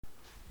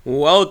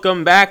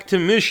Welcome back to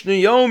Mishna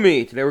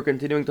Yomi. Today we're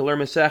continuing to learn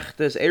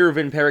Masechtas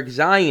Eruvin, Perek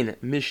Zayin,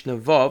 Mishna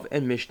Vav,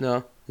 and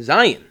Mishna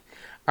Zayin.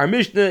 Our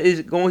Mishnah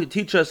is going to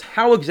teach us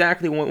how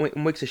exactly one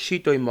makes a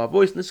shitoi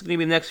mavois, and this is going to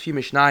be the next few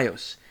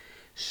Mishnayos.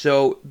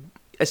 So,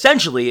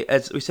 essentially,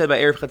 as we said by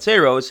Erev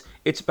Chatzeros,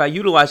 it's by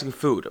utilizing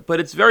food.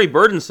 But it's very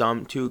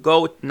burdensome to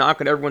go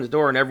knock on everyone's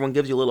door and everyone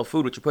gives you a little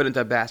food which you put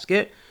into a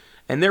basket.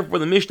 And therefore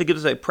the Mishnah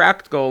gives us a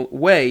practical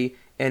way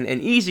and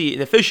an easy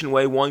and efficient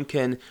way one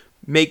can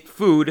make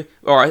food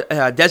or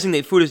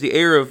designate food as the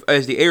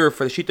Erev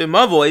for the Shita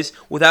Mavois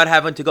without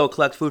having to go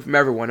collect food from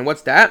everyone. And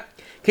what's that?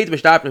 How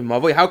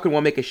can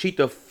one make a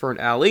Shita for an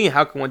alley?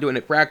 How can one do it in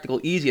a practical,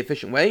 easy,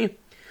 efficient way?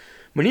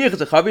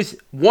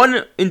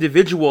 One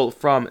individual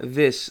from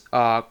this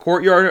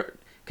courtyard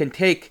can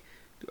take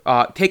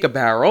a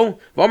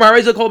barrel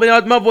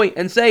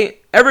and say,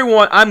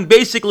 everyone, I'm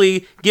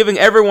basically giving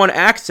everyone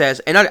access,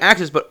 and not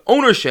access, but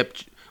ownership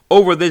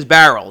over these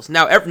barrels.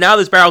 Now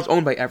this barrel is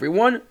owned by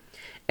everyone.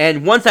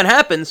 And once that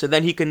happens, so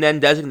then he can then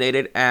designate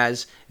it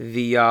as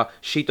the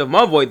sheet of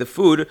mavoi, the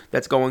food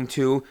that's going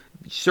to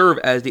serve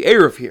as the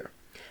eruv here.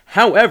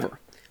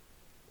 However,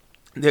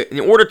 in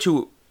order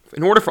for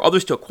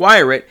others to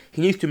acquire it,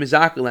 he needs to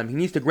mizakelem. He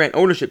needs to grant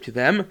ownership to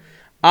them.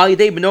 Through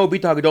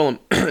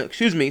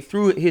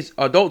his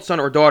adult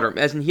son or daughter,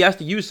 as in he has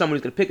to use someone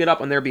who's going to pick it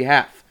up on their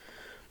behalf.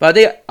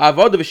 He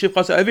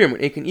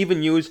can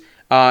even use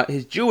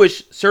his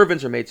Jewish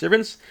servants or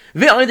maidservants,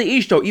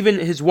 even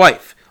his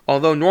wife.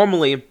 Although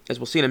normally, as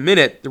we'll see in a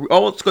minute,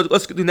 let's do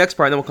the next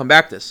part and then we'll come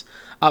back to this.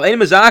 You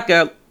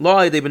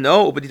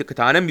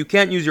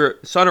can't use your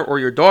son or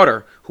your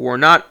daughter, who are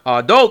not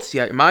adults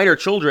yet, minor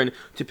children,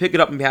 to pick it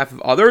up on behalf of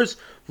others.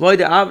 Nor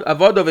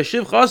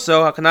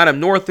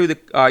through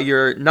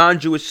your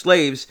non-Jewish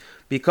slaves,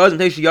 because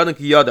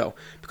the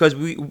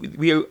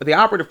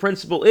operative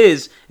principle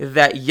is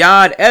that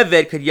yad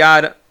eved could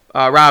yad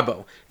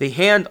rabo. The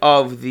hand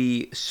of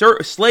the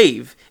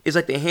slave is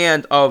like the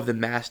hand of the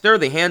master,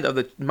 the hand of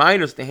the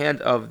minor is the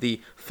hand of the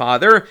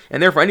father,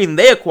 and therefore anything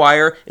they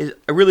acquire is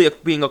really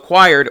being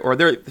acquired, or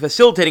they're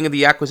facilitating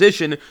the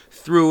acquisition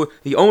through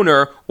the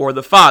owner or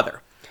the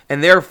father.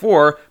 And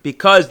therefore,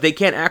 because they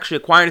can't actually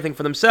acquire anything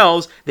for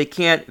themselves, they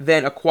can't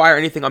then acquire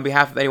anything on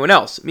behalf of anyone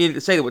else. Meaning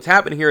to say that what's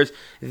happening here is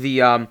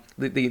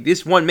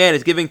this one man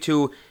is giving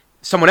to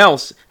someone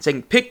else,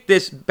 saying, pick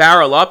this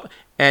barrel up,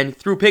 and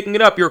through picking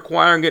it up, you're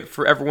acquiring it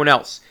for everyone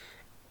else.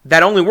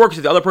 That only works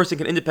if the other person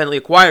can independently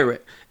acquire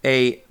it.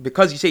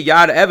 Because you say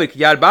yad eved,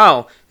 yad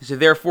baal, so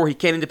therefore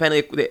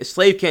the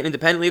slave can't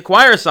independently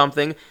acquire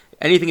something.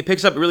 Anything he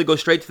picks up, it really goes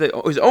straight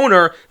to his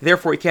owner.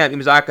 Therefore, he can't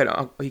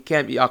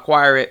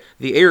acquire it,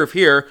 the eruv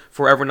here,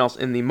 for everyone else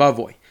in the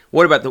mavoi.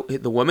 What about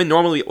the woman?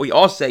 Normally, we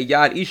all say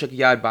yad isha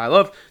yad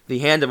ba'alav. The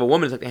hand of a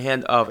woman is like the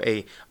hand of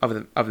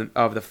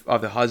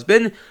the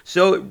husband.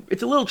 So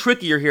it's a little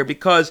trickier here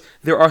because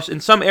there are in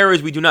some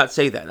areas we do not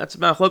say that. That's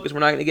machlokas we're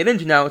not going to get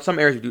into now. In some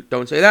areas we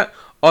don't say that.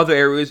 Other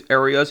areas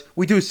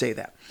we do say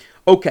that.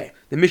 Okay,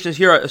 the Mishnah is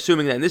here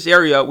assuming that in this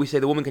area we say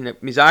the woman can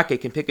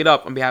pick it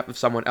up on behalf of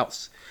someone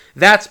else.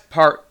 That's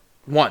part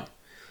 1.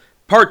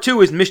 Part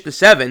 2 is Mishnah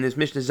 7, is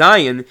Mishnah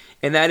Zayin,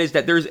 and that is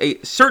that there's a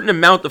certain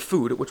amount of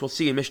food, which we'll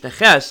see in Mishnah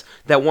Ches,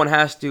 that one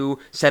has to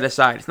set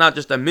aside. It's not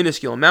just a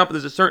minuscule amount, but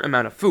there's a certain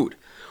amount of food.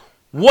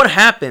 What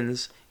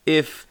happens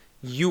if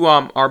you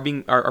are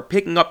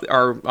picking up,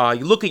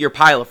 you look at your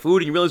pile of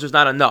food and you realize there's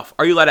not enough?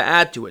 Are you allowed to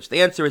add to it? So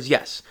the answer is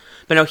yes.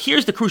 But now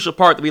here's the crucial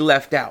part that we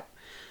left out.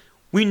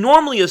 We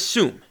normally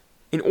assume,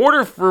 in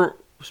order for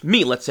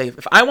me, let's say,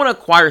 if I want to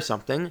acquire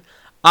something,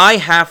 I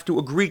have to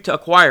agree to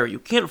acquire it. You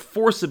can't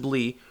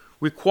forcibly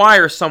make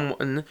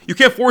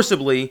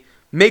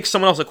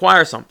someone else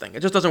acquire something. It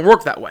just doesn't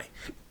work that way.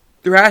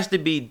 There has to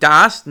be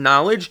das,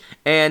 knowledge,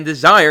 and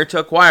desire to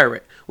acquire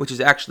it, which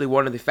is actually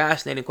one of the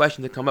fascinating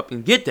questions that come up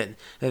in Gittin,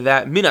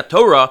 that Mina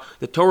Torah,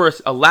 the Torah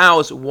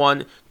allows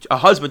a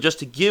husband just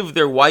to give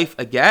their wife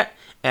a get.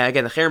 And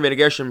again, the Cherem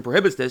Gershom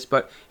prohibits this,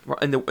 but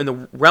in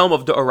the realm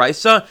of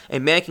D'oraisa, a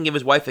man can give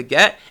his wife a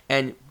get,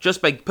 and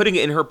just by putting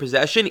it in her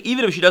possession,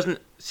 even if she doesn't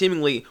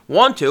seemingly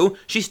want to,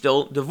 she's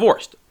still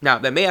divorced. Now,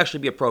 that may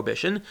actually be a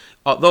prohibition.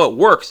 Although it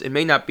works, it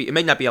may not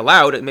be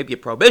allowed, it may be a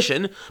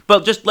prohibition,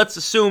 but just let's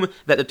assume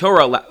that the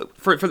Torah,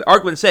 for the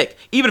argument's sake,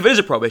 even if it is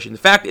a prohibition, the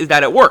fact is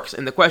that it works.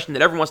 And the question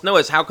that everyone wants to know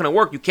is, how can it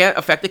work? You can't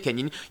affect a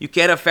kinyan, you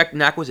can't affect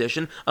an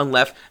acquisition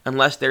unless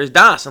there's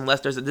das, unless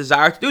there's a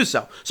desire to do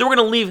so. So we're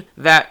going to leave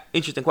that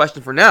interesting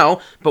question for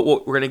now, but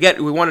what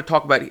we want to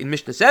talk about in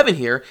Mishnah 7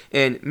 here,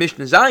 in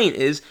Mishnah Zayin,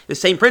 is the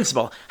same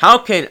principle. How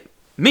can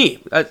me,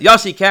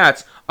 Yossi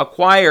Katz,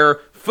 acquire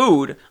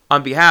food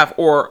on behalf of,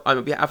 or not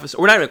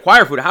even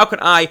acquire food? How can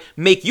I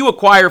make you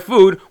acquire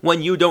food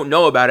when you don't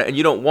know about it and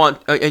you don't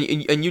want,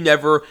 and you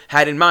never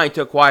had in mind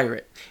to acquire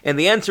it? And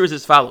the answer is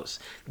as follows: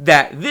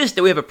 that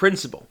we have a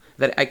principle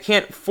that I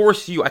can't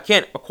force you, I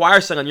can't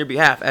acquire something on your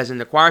behalf, as in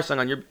acquire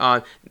something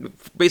on your,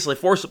 basically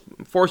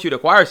force you to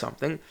acquire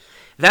something.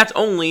 That's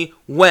only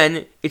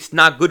when it's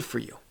not good for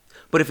you.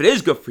 But if it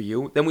is good for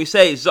you, then we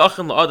say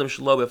Zachin la'adam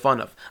shelo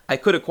b'fanav. I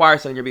could acquire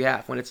something on your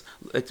behalf when it's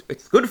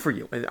good for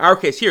you. In our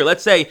case here,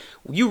 let's say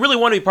you really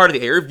want to be part of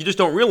the Eruv, you just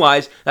don't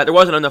realize that there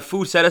wasn't enough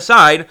food set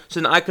aside, so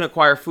then I can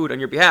acquire food on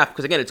your behalf.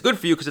 Because again, it's good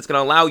for you because it's going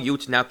to allow you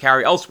to now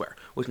carry elsewhere.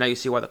 Which now you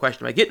see why the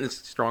question about getting is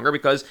stronger,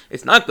 because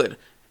it's not good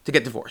to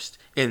get divorced.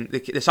 And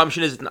the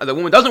assumption is the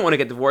woman doesn't want to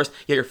get divorced,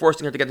 yet you're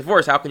forcing her to get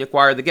divorced. How can you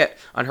acquire the get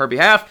on her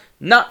behalf?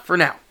 Not for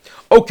now.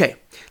 Okay.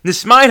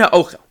 Nismain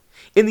ha'ochel.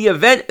 In the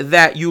event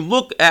that you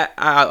look at,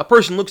 a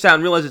person looks out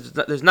and realizes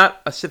there's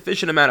not a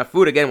sufficient amount of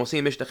food, again, we'll see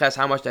in Mishna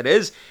how much that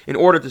is, in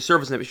order to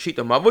serve as a sheet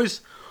of mavos,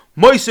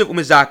 moisiv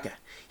umizakeh.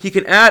 He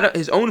can add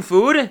his own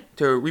food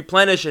to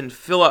replenish and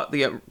fill up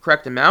the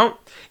correct amount,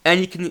 and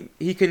he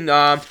can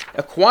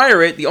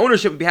acquire it, the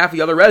ownership on behalf of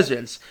the other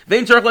residents.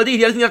 He doesn't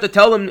even have to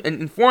tell them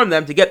and inform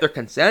them to get their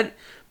consent.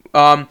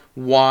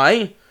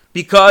 Why?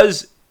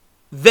 Because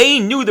they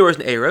knew there was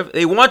an Eruv,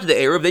 they wanted the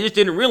Eruv, they just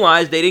didn't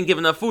realize they didn't give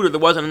enough food or there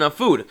wasn't enough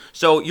food.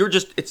 So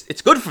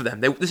it's good for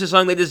them. This is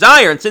something they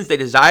desire, and since they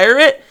desire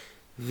it,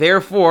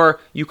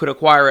 therefore you could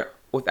acquire it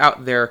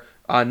without their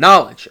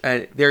knowledge,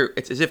 and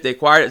it's as if they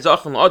acquired it.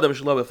 Zachin la'adam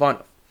shelo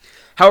b'fanav.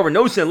 However,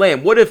 no sin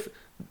lamb. What if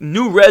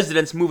new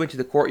residents move into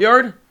the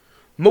courtyard?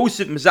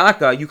 Mosif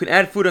mizaka, you can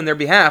add food on their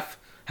behalf.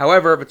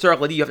 However, v'tzarach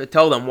ladi, you have to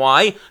tell them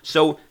why.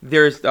 So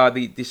there's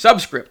the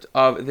subscript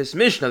of this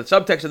Mishnah. The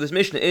subtext of this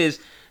Mishnah is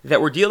that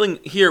we're dealing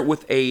here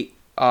with a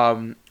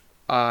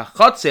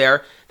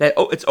chatzer that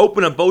it's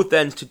open on both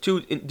ends to two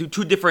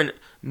different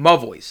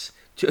mavois.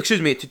 To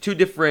two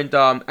different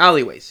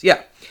alleyways.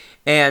 Yeah,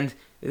 and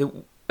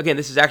again,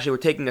 this is actually, we're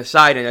taking a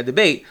side in a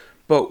debate,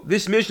 but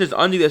this Mishnah is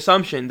under the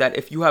assumption that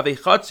if you have a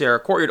chatzer, a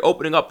courtyard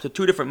opening up to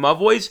two different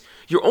mavois,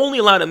 you're only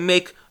allowed to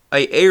make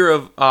a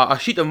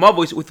sheet of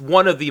mavois with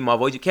one of the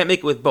mavois. You can't make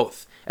it with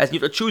both. As you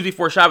have to choose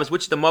before Shabbos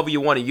which the mavo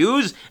you want to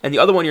use, and the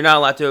other one you're not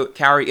allowed to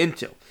carry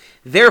into.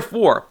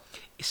 Therefore,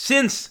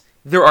 since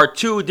there are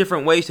two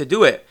different ways to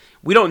do it,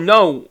 we don't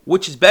know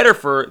which is better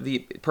for the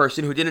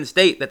person who didn't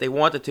state that they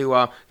wanted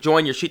to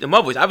join your sheet of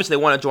mavos. Obviously,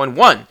 they want to join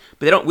one,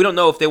 but we don't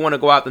know if they want to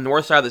go out the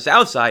north side or the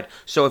south side.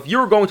 So if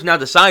you're going to now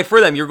decide for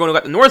them, you're going to go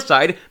out the north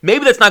side,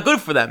 maybe that's not good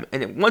for them.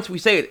 And once we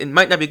say it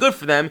might not be good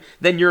for them,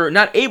 then you're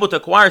not able to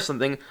acquire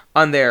something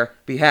on their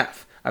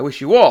behalf. I wish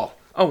you all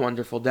a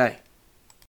wonderful day.